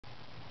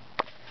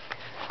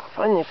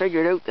finally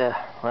figured out the,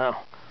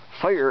 well,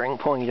 firing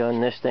point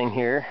on this thing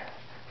here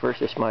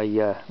versus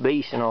my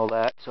base and all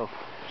that. So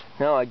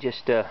now I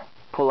just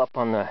pull up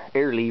on the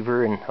air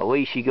lever and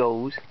away she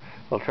goes.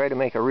 I'll try to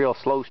make a real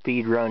slow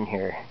speed run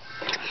here.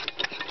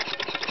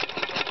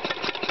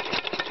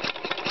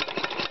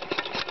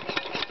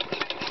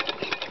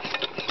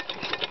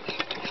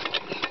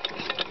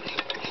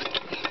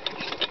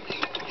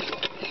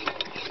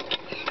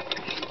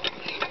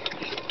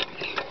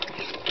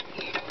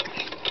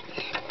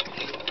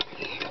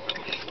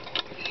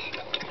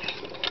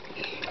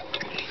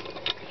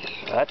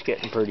 That's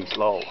getting pretty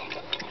slow.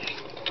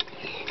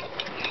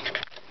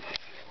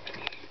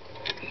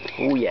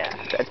 Oh yeah,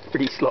 that's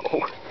pretty slow.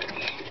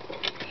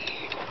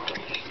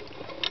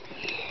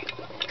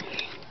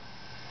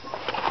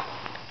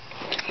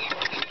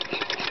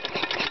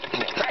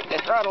 Crack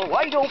the throttle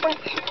wide open.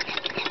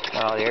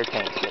 Oh, the air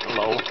tank's getting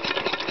low.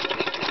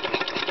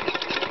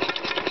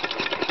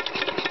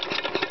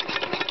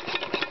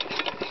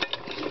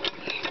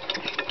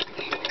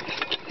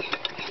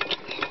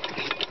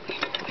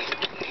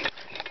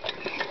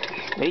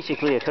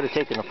 Basically, I could have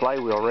taken the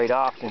flywheel right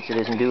off since it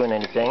isn't doing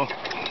anything,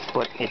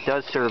 but it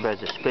does serve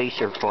as a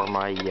spacer for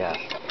my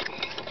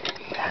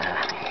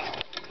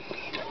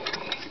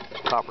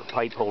copper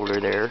pipe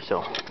holder there, so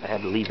I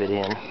had to leave it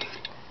in.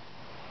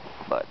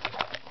 But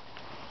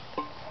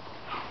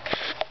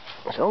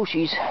so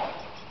she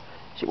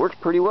works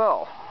pretty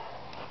well.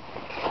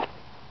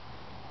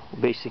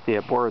 Basically,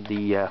 I borrowed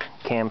the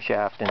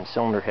camshaft and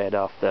cylinder head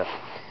off the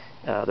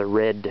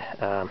red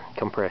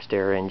compressed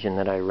air engine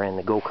that I ran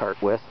the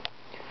go-kart with.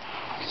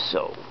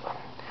 So,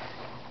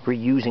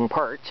 reusing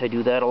parts, I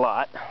do that a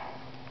lot.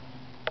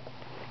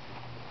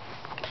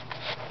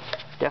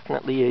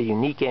 Definitely a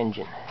unique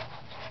engine,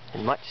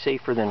 and much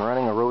safer than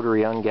running a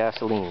rotary on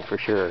gasoline for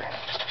sure.